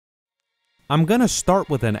I'm gonna start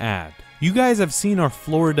with an ad. You guys have seen our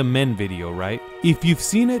Florida Men video, right? If you've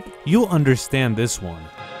seen it, you'll understand this one.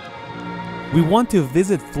 We want to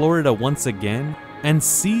visit Florida once again and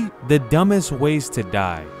see the dumbest ways to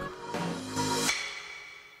die.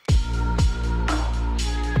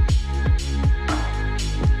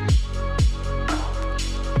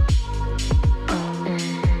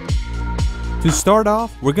 To start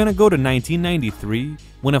off, we're gonna go to 1993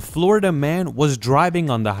 when a Florida man was driving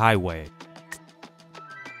on the highway.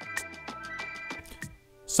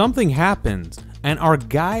 Something happens and our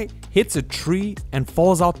guy hits a tree and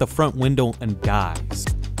falls out the front window and dies.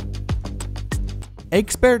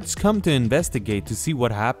 Experts come to investigate to see what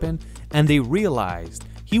happened, and they realized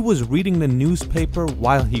he was reading the newspaper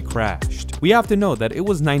while he crashed. We have to know that it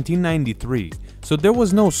was 1993, so there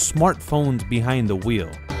was no smartphones behind the wheel.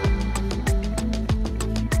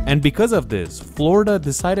 And because of this, Florida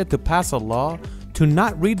decided to pass a law to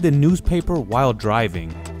not read the newspaper while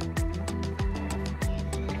driving.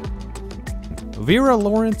 Vera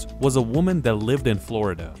Lawrence was a woman that lived in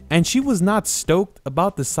Florida, and she was not stoked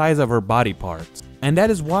about the size of her body parts, and that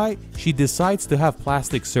is why she decides to have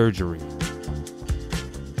plastic surgery.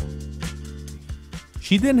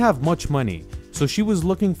 She didn't have much money, so she was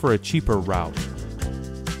looking for a cheaper route.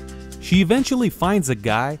 She eventually finds a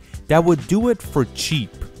guy that would do it for cheap.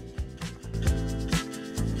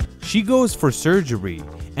 She goes for surgery,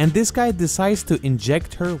 and this guy decides to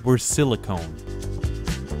inject her with silicone.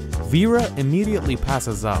 Vera immediately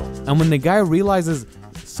passes out, and when the guy realizes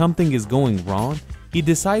something is going wrong, he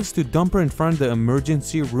decides to dump her in front of the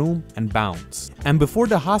emergency room and bounce. And before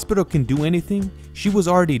the hospital can do anything, she was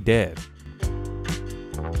already dead.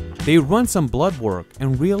 They run some blood work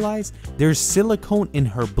and realize there's silicone in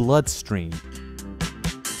her bloodstream.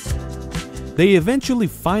 They eventually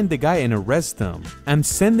find the guy and arrest him and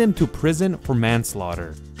send him to prison for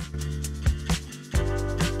manslaughter.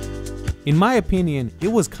 In my opinion, it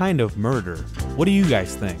was kind of murder. What do you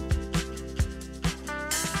guys think?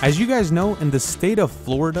 As you guys know, in the state of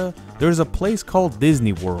Florida, there's a place called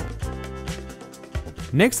Disney World.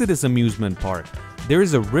 Next to this amusement park, there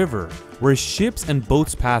is a river where ships and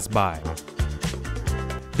boats pass by.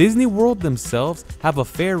 Disney World themselves have a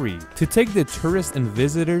ferry to take the tourists and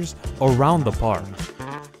visitors around the park.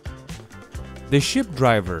 The ship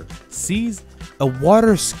driver sees a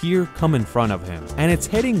water skier come in front of him, and it's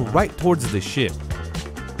heading right towards the ship.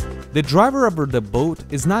 The driver of the boat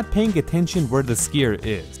is not paying attention where the skier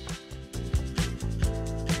is.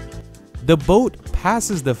 The boat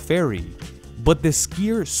passes the ferry, but the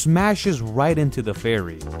skier smashes right into the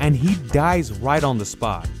ferry, and he dies right on the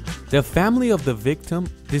spot. The family of the victim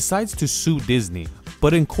decides to sue Disney,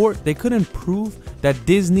 but in court they couldn't prove that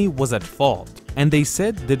Disney was at fault, and they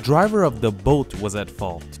said the driver of the boat was at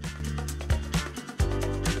fault.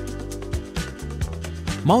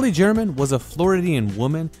 Molly German was a Floridian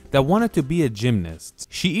woman that wanted to be a gymnast.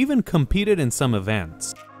 She even competed in some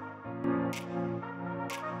events.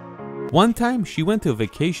 One time, she went to a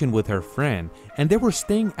vacation with her friend and they were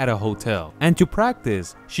staying at a hotel. And to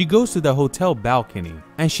practice, she goes to the hotel balcony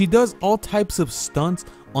and she does all types of stunts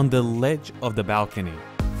on the ledge of the balcony.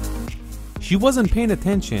 She wasn't paying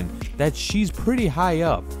attention that she's pretty high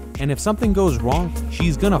up, and if something goes wrong,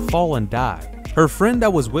 she's gonna fall and die. Her friend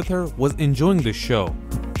that was with her was enjoying the show.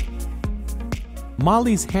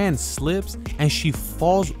 Molly's hand slips and she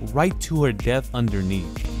falls right to her death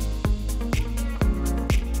underneath.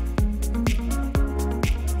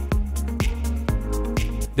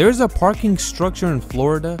 There's a parking structure in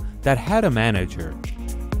Florida that had a manager.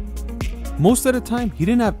 Most of the time, he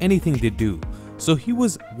didn't have anything to do, so he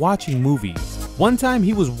was watching movies. One time,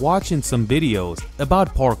 he was watching some videos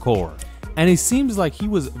about parkour, and it seems like he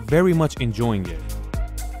was very much enjoying it.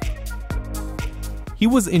 He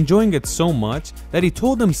was enjoying it so much that he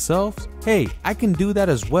told himself, hey, I can do that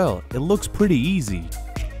as well, it looks pretty easy.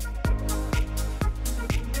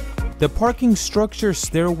 The parking structure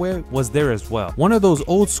stairway was there as well. One of those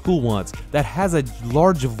old school ones that has a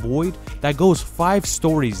large void that goes 5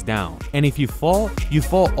 stories down. And if you fall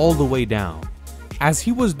all the way down. As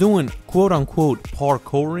he was doing quote unquote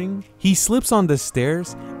parkouring, he slips on the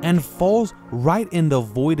stairs and falls right in the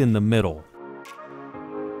void in the middle.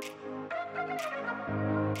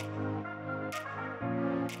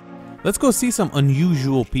 Let's go see some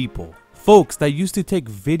unusual people. Folks that used to take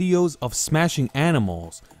videos of smashing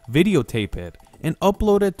animals, videotape it, and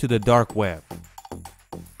upload it to the dark web.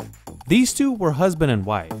 These two were husband and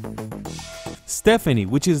wife. Stephanie,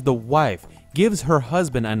 which is the wife, gives her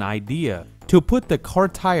husband an idea to put the car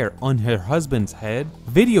tire on her husband's head,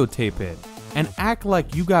 videotape it, and act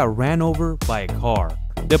like you got ran over by a car.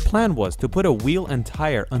 The plan was to put a wheel and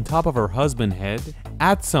tire on top of her husband's head,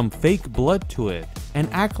 add some fake blood to it, and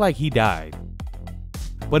act like he died.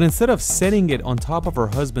 But instead of setting it on top of her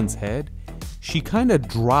husband's head, she kinda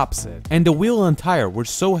drops it, and the wheel and tire were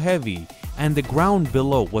so heavy and the ground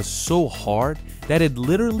below was so hard that it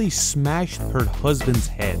literally smashed her husband's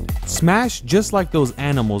head. Smashed just like those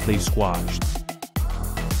animals they squashed.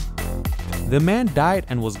 The man died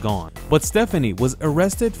and was gone, but Stephanie was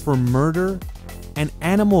arrested for murder and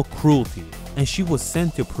animal cruelty, and she was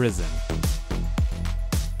sent to prison.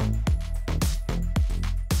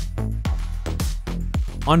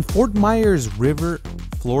 On Fort Myers River,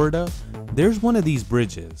 Florida, there's one of these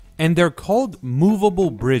bridges, and they're called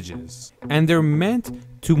movable bridges, and they're meant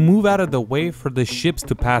to move out of the way for the ships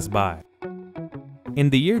to pass by. In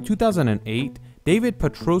the year 2008, David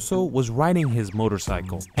Petroso was riding his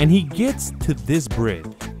motorcycle, and he gets to this bridge.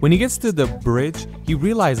 When he gets to the bridge, he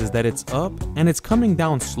realizes that it's up and it's coming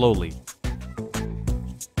down slowly.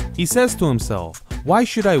 He says to himself, "Why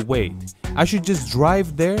should I wait? I should just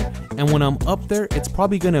drive there, and when I'm up there, it's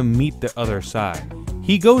probably gonna meet the other side."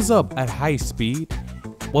 He goes up at high speed.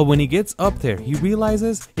 Well, when he gets up there, he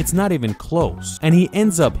realizes it's not even close, and he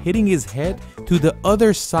ends up hitting his head to the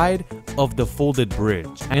other side of the folded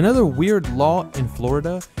bridge. Another weird law in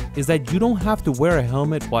Florida is that you don't have to wear a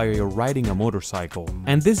helmet while you're riding a motorcycle.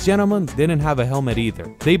 And this gentleman didn't have a helmet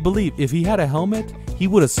either. They believe if he had a helmet, he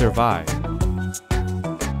would have survived.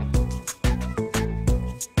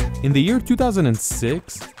 In the year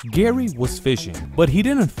 2006, Gary was fishing, but he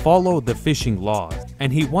didn't follow the fishing laws,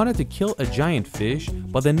 and he wanted to kill a giant fish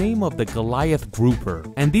by the name of the Goliath grouper.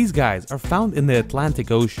 And these guys are found in the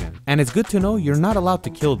Atlantic Ocean, and it's good to know you're not allowed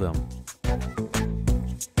to kill them.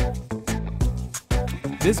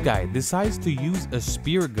 This guy decides to use a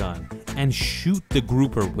spear gun and shoot the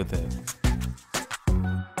grouper with it.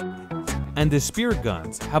 And the spear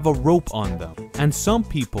guns have a rope on them, and some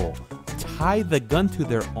people tie the gun to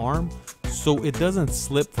their arm so it doesn't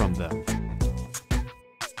slip from them.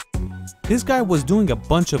 This guy was doing a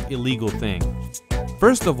bunch of illegal things.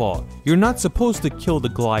 First of all, you're not supposed to kill the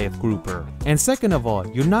Goliath grouper. And second of all,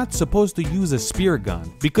 you're not supposed to use a spear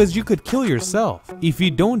gun because you could kill yourself. If you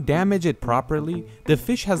don't damage it properly, the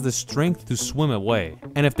fish has the strength to swim away.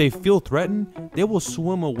 And if they feel threatened, they will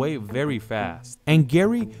swim away very fast. And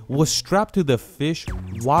Gary was strapped to the fish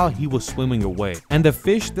while he was swimming away. And the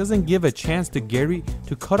fish doesn't give a chance to Gary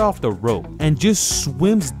to cut off the rope and just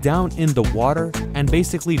swims down in the water and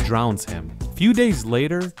basically drowns him. Few days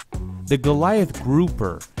later, the Goliath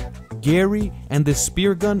grouper, Gary, and the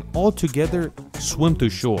spear gun all together swim to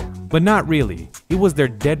shore. But not really, it was their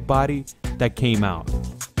dead body that came out.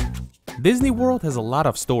 Disney World has a lot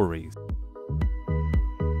of stories.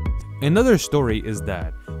 Another story is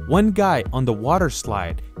that one guy on the water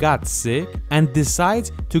slide got sick and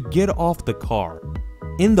decides to get off the car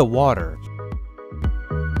in the water.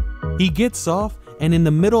 He gets off and in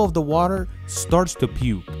the middle of the water starts to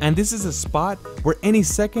puke. And this is a spot where any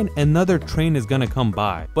second another train is gonna come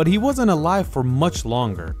by. But he wasn't alive for much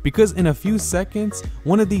longer because in a few seconds,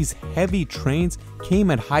 one of these heavy trains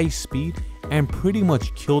came at high speed and pretty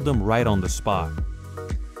much killed him right on the spot.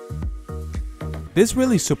 This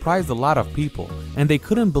really surprised a lot of people, and they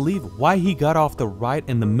couldn't believe why he got off the ride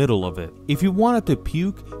in the middle of it. If you wanted to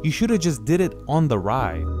puke, you should have just did it on the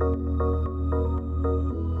ride.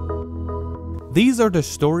 These are the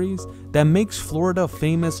stories that makes Florida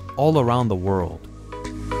famous all around the world.